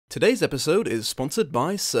Today's episode is sponsored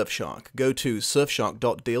by Surfshark. Go to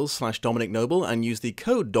surfshark.deals/DominicNoble and use the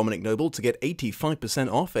code DominicNoble to get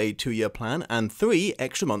 85% off a 2-year plan and 3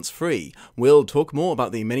 extra months free. We'll talk more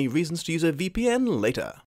about the many reasons to use a VPN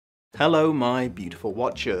later. Hello, my beautiful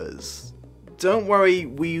watchers. Don't worry,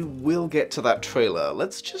 we will get to that trailer.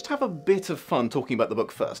 Let's just have a bit of fun talking about the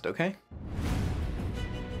book first, okay?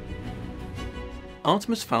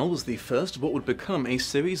 Artemis Fowl was the first of what would become a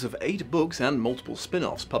series of 8 books and multiple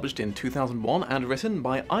spin-offs published in 2001 and written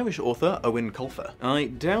by Irish author Eoin Colfer. I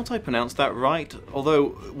doubt I pronounced that right,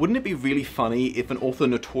 although wouldn't it be really funny if an author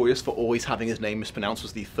notorious for always having his name mispronounced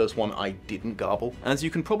was the first one I didn't garble? As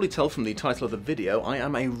you can probably tell from the title of the video, I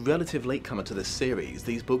am a relative latecomer to this series.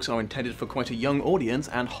 These books are intended for quite a young audience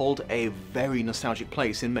and hold a very nostalgic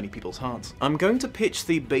place in many people's hearts. I'm going to pitch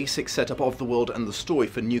the basic setup of the world and the story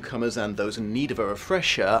for newcomers and those in need of a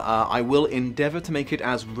refresher. I will endeavour to make it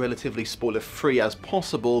as relatively spoiler-free as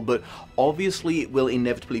possible, but obviously it will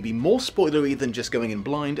inevitably be more spoilery than just going in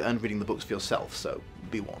blind and reading the books for yourself, so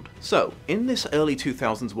be warned. So, in this early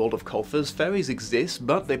 2000s world of Colfer's, fairies exist,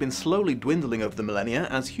 but they've been slowly dwindling over the millennia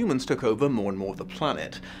as humans took over more and more of the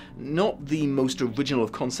planet. Not the most original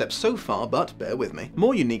of concepts so far, but bear with me.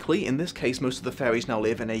 More uniquely, in this case, most of the fairies now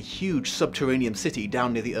live in a huge subterranean city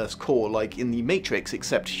down near the Earth's core, like in the Matrix,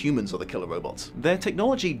 except humans are the killer robots. Their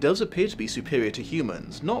technology does appear to be superior to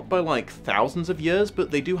humans, not by like thousands of years,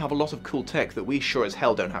 but they do have a lot of cool tech that we sure as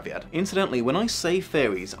hell don't have yet. Incidentally, when I say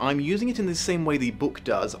fairies, I'm using it in the same way the book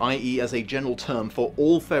does, i.e. as a general term for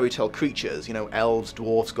all fairy tale creatures, you know, elves,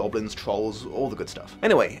 dwarfs, goblins, trolls, all the good stuff.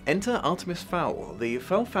 Anyway, enter Artemis Fowl. The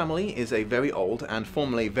Fowl family is a very old and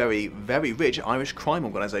formerly very, very rich Irish crime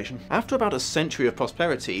organisation. After about a century of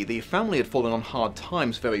prosperity, the family had fallen on hard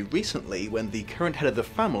times very recently when the current head of the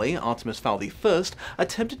family, Artemis Fowl I,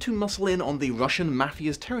 attempted to muscle in on the Russian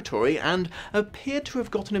mafia's territory and appeared to have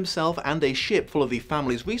gotten himself and a ship full of the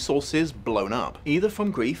family's resources blown up. Either from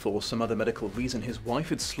grief or some other medical reason, his wife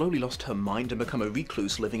had slowly lost her mind and become a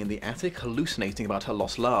recluse living in the attic, hallucinating about her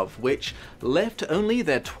lost love, which left only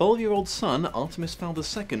their 12-year-old son, Artemis Fowl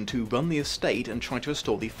II, to run the estate and try to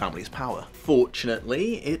restore the family's power.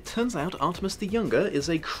 Fortunately, it turns out Artemis the Younger is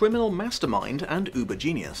a criminal mastermind and uber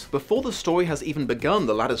genius. Before the story has even begun,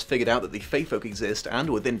 the ladder's figured out that the Fae folk exist, and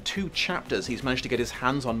within 2 chapters he's managed to get his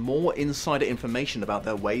hands on more insider information about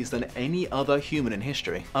their ways than any other human in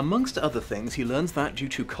history. Amongst other things, he learns that due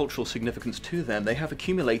to cultural significance to them, they have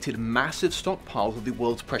accumulated massive stockpiles of the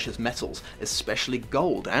world's precious metals, especially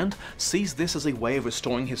gold, and sees this as a way of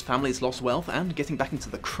restoring his family's lost wealth and getting back into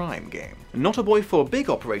the crime game. Not a boy for big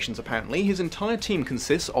operations apparently, his entire team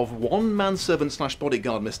consists of one manservant slash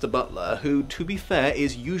bodyguard, Mr. Butler, who, to be fair,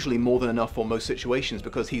 is usually more than enough for most situations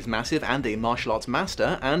because he's massive and a martial arts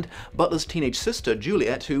master, and Butler's teenage sister,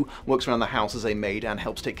 Juliet, who works around the house as a maid and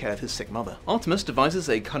helps take care of his sick mother. Artemis devises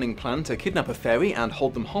a cunning plan to kidnap a fairy and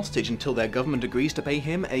hold them hostage until their government agrees to pay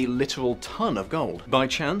him a literal ton of gold. By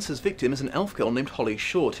chance, his victim is an elf girl named Holly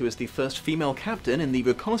Short, who is the first female captain in the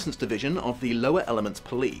reconnaissance division of the Lower Elements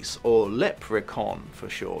Police, or Leprechaun for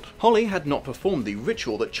short. Holly had not performed the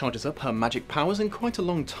ritual that charges up her magic powers in quite a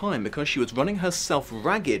long time because she was running herself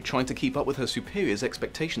ragged trying to keep up with her superiors'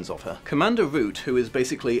 expectations of her. Commander Root, who is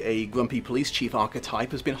basically a grumpy police chief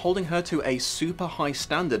archetype, has been holding her to a super high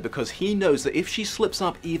standard because he knows that if she slips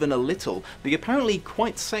up even a little, the apparently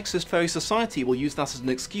quite sexist fairy society will use that as an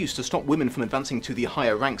excuse to stop women from advancing to the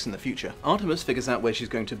higher ranks in the future. Artemis figures out where she's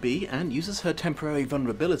going to be and uses her temporary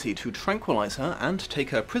vulnerability to tranquilize her and take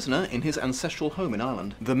her prisoner in his ancestral home in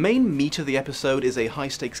Ireland. The main meat of the episode is a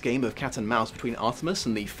high-stakes game of cat and mouse between Artemis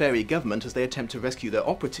and the fairy government as they attempt to rescue their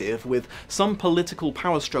operative, with some political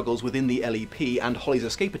power struggles within the LEP and Holly's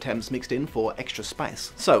escape attempts mixed in for extra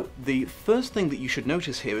spice. So, the first thing that you should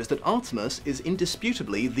notice here is that Artemis is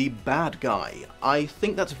indisputably the bad guy. I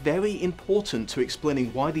think that's very important to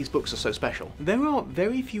explaining why these books are so special. There are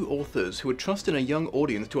very few authors who would trust in a young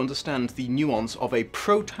audience to understand the nuance of a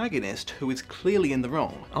protagonist who is clearly in the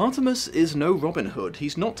wrong. Artemis is no Robin Hood.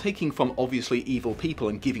 He's not taking from obviously evil people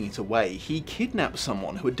and giving it away. He kidnapped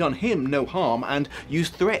someone who had done him no harm and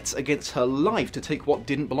used threats against her life to take what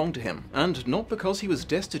didn't belong to him. And not because he was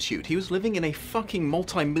destitute, he was living in a fucking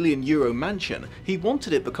multi-million euro mansion. He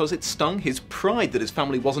wanted it because it stung his pride that his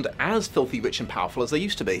family wasn't as filthy rich and powerful as they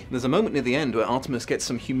used to be. There's a moment near the end where Artemis gets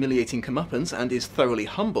some humiliating comeuppance and is thoroughly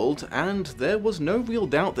humbled, and there was no real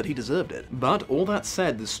doubt that he deserved it. But all that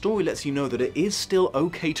said, the story lets you know that it is still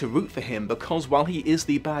okay to root for him because while he is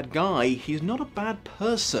the bad guy, he's not a bad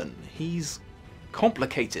person. He's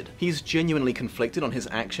complicated. He's genuinely conflicted on his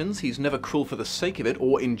actions, he's never cruel for the sake of it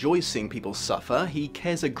or enjoys seeing people suffer, he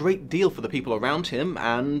cares a great deal for the people around him,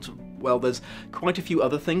 and well, there's quite a few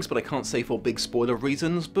other things, but I can't say for big spoiler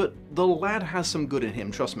reasons, but the lad has some good in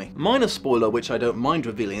him, trust me. Minor spoiler, which I don't mind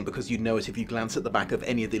revealing because you'd know it if you glance at the back of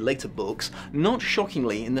any of the later books, not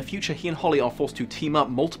shockingly, in the future he and Holly are forced to team up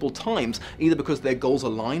multiple times, either because their goals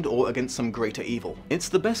aligned or against some greater evil. It's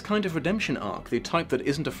the best kind of redemption arc, the type that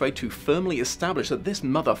isn't afraid to firmly establish that this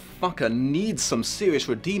motherfucker needs some serious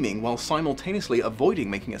redeeming while simultaneously avoiding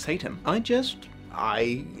making us hate him.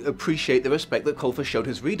 I appreciate the respect that Colfer showed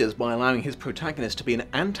his readers by allowing his protagonist to be an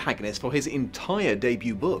antagonist for his entire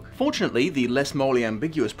debut book. Fortunately, the less morally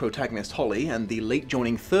ambiguous protagonist Holly and the late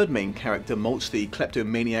joining third main character Mulch the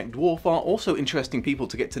kleptomaniac dwarf are also interesting people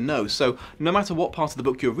to get to know, so no matter what part of the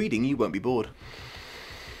book you're reading, you won't be bored.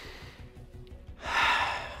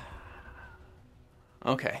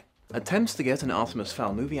 Okay. Attempts to get an Artemis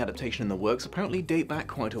Fowl movie adaptation in the works apparently date back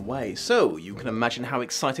quite a way, so you can imagine how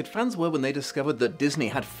excited fans were when they discovered that Disney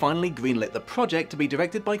had finally greenlit the project to be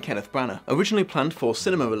directed by Kenneth Branagh. Originally planned for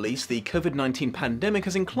cinema release, the COVID-19 pandemic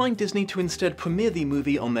has inclined Disney to instead premiere the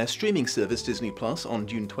movie on their streaming service Disney Plus on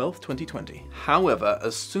June 12, 2020. However,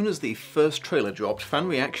 as soon as the first trailer dropped, fan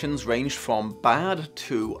reactions ranged from bad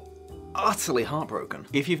to utterly heartbroken.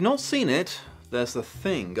 If you've not seen it, there's the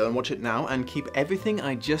thing. Go and watch it now and keep everything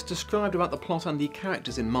I just described about the plot and the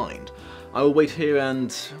characters in mind. I will wait here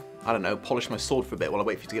and, I don't know, polish my sword for a bit while I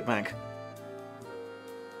wait for you to get back.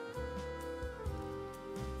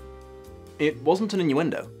 It wasn't an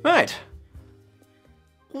innuendo. Right.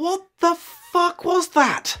 What the fuck was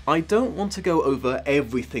that? I don't want to go over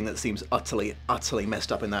everything that seems utterly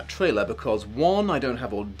messed up in that trailer because 1, I don't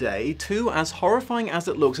have all day, 2, as horrifying as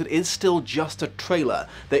it looks, it is still just a trailer.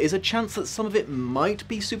 There is a chance that some of it might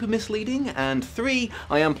be super misleading, and 3,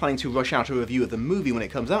 I am planning to rush out a review of the movie when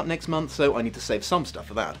it comes out next month, so I need to save some stuff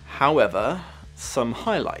for that. However, some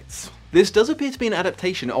highlights. This does appear to be an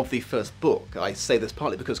adaptation of the first book. I say this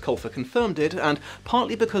partly because Colfer confirmed it, and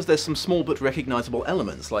partly because there's some small but recognisable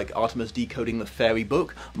elements, like Artemis decoding the fairy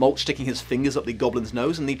book, Mulch sticking his fingers up the goblin's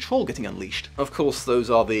nose, and the troll getting unleashed. Of course, those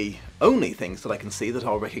are the only things that I can see that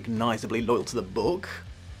are recognisably loyal to the book.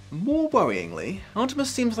 More worryingly,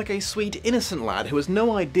 Artemis seems like a sweet, innocent lad who has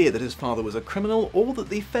no idea that his father was a criminal or that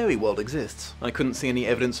the fairy world exists. I couldn't see any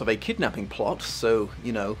evidence of a kidnapping plot, so,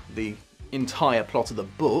 you know, the entire plot of the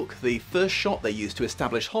book, the first shot they use to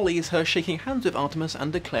establish Holly is her shaking hands with Artemis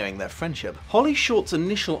and declaring their friendship. Holly Short's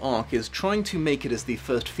initial arc is trying to make it as the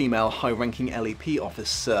first female high-ranking LEP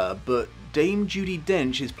officer, but Dame Judi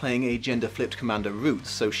Dench is playing a gender-flipped Commander Root,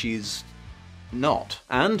 so she's not.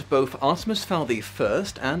 And both Artemis Fowl the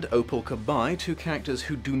First and Opal Kabai, two characters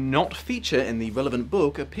who do not feature in the relevant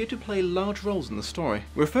book, appear to play large roles in the story.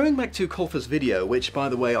 Referring back to Colfer's video, which by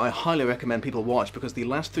the way I highly recommend people watch because the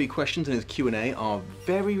last 3 questions in his Q&A are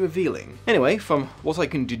very revealing. Anyway, from what I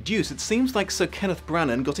can deduce, it seems like Sir Kenneth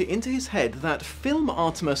Branagh got it into his head that film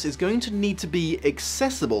Artemis is going to need to be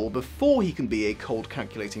accessible before he can be a cold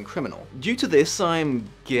calculating criminal. Due to this, I'm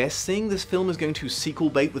guessing this film is going to sequel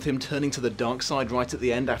bait with him turning to the dark side right at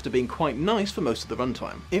the end after being quite nice for most of the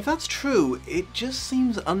runtime. If that's true, it just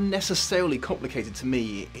seems unnecessarily complicated to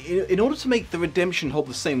me. In order to make the redemption hold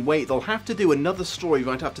the same weight, they'll have to do another story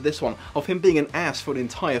right after this one of him being an ass for an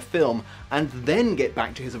entire film and then get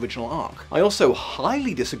back to his original arc. I also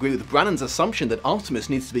highly disagree with Brannan's assumption that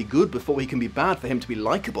Artemis needs to be good before he can be bad for him to be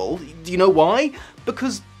likable. Do you know why?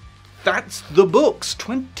 Because that's the books.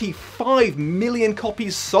 25 million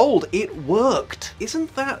copies sold. It worked.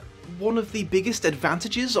 Isn't that one of the biggest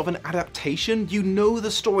advantages of an adaptation? You know the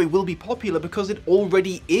story will be popular because it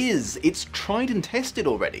already is. It's tried and tested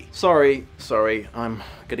already. Sorry, I'm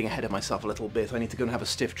getting ahead of myself a little bit. I need to go and have a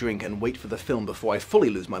stiff drink and wait for the film before I fully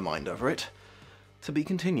lose my mind over it. To be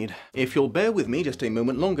continued. If you'll bear with me just a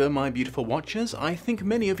moment longer, my beautiful watchers, I think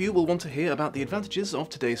many of you will want to hear about the advantages of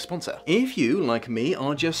today's sponsor. If you, like me,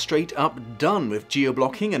 are just straight up done with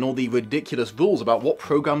geo-blocking and all the ridiculous rules about what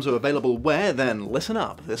programs are available where, then listen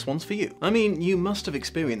up, this one's for you. I mean, you must have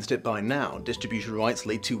experienced it by now. Distribution rights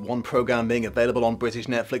lead to one program being available on British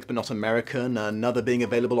Netflix but not American, another being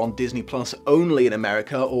available on Disney Plus only in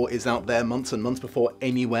America or is out there months and months before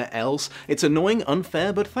anywhere else. It's annoying,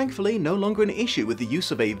 unfair, but thankfully no longer an issue with the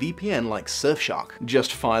use of a VPN like Surfshark.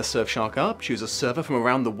 Just fire Surfshark up, choose a server from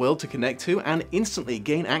around the world to connect to, and instantly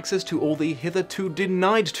gain access to all the hitherto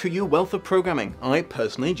denied to you wealth of programming. I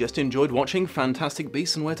personally just enjoyed watching Fantastic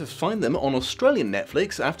Beasts and Where to Find Them on Australian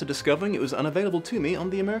Netflix after discovering it was unavailable to me on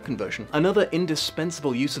the American version. Another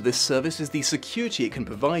indispensable use of this service is the security it can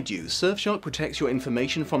provide you. Surfshark protects your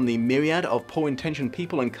information from the myriad of poor-intentioned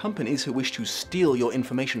people and companies who wish to steal your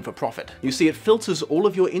information for profit. You see, it filters all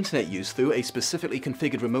of your internet use through a specific specifically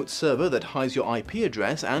configured remote server that hides your IP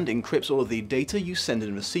address and encrypts all of the data you send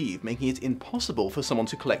and receive, making it impossible for someone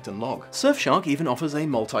to collect and log. Surfshark even offers a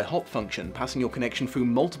multi-hop function, passing your connection through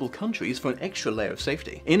multiple countries for an extra layer of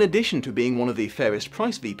safety. In addition to being one of the fairest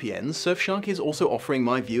price VPNs, Surfshark is also offering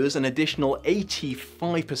my viewers an additional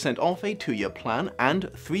 85% off a 2-year plan and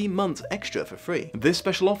 3 months extra for free. This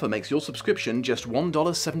special offer makes your subscription just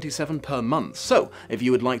 $1.77 per month, so if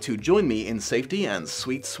you would like to join me in safety and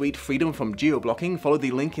sweet freedom from geo-blocking, follow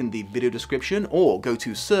the link in the video description or go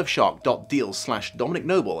to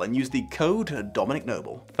surfshark.deal/DominicNoble and use the code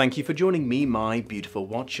DominicNoble. Thank you for joining me, my beautiful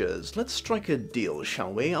watchers. Let's strike a deal,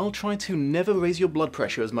 shall we? I'll try to never raise your blood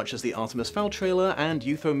pressure as much as the Artemis Fowl trailer, and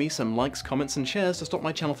you throw me some likes, comments and shares to stop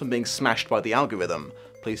my channel from being smashed by the algorithm.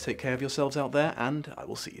 Please take care of yourselves out there, and I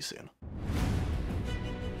will see you soon.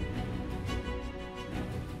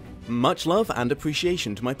 Much love and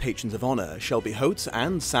appreciation to my patrons of honor, Shelby Holtz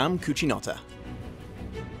and Sam Cucinotta.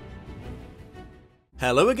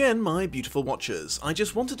 Hello again, my beautiful watchers. I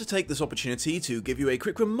just wanted to take this opportunity to give you a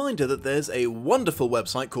quick reminder that there's a wonderful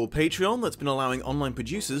website called Patreon that's been allowing online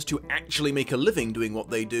producers to actually make a living doing what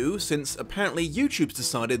they do, since apparently YouTube's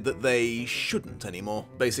decided that they shouldn't anymore.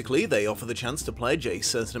 Basically, they offer the chance to pledge a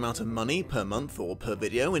certain amount of money per month or per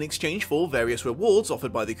video in exchange for various rewards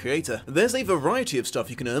offered by the creator. There's a variety of stuff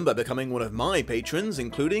you can earn by becoming one of my patrons,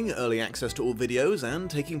 including early access to all videos and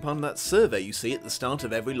taking part in that survey you see at the start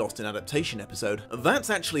of every Lost in Adaptation episode. That's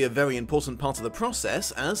actually a very important part of the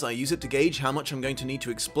process, as I use it to gauge how much I'm going to need to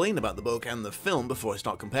explain about the book and the film before I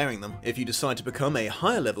start comparing them. If you decide to become a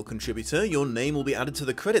higher level contributor, your name will be added to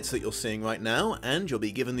the credits that you're seeing right now, and you'll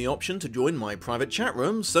be given the option to join my private chat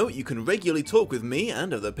room so you can regularly talk with me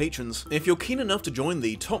and other patrons. If you're keen enough to join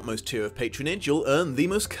the topmost tier of patronage, you'll earn the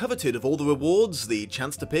most coveted of all the rewards, the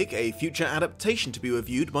chance to pick a future adaptation to be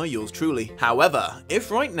reviewed by yours truly. However,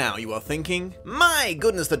 if right now you are thinking, "My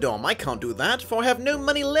goodness the Dom, I can't do that, for I have no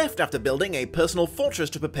money left after building a personal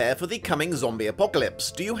fortress to prepare for the coming zombie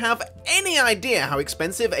apocalypse. Do you have any idea how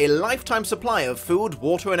expensive a lifetime supply of food,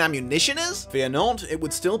 water, and ammunition is?" Fear not, it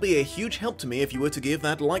would still be a huge help to me if you were to give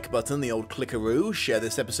that like button the old clickaroo, share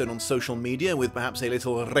this episode on social media with perhaps a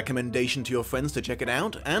little recommendation to your friends to check it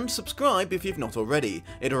out, and subscribe if you've not already.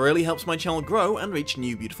 It really helps my channel grow and reach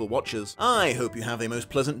new beautiful watchers. I hope you have a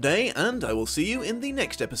most pleasant day, and I will see you in the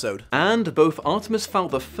next episode. And both Artemis Fowl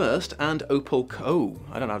the First and Opal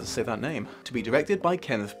I don't know how to say that name. To be directed by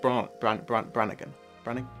Kenneth Branagh.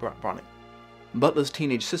 Butler's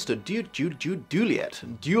teenage sister, Juliet.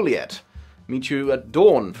 Meet you at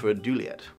dawn for a Juliet.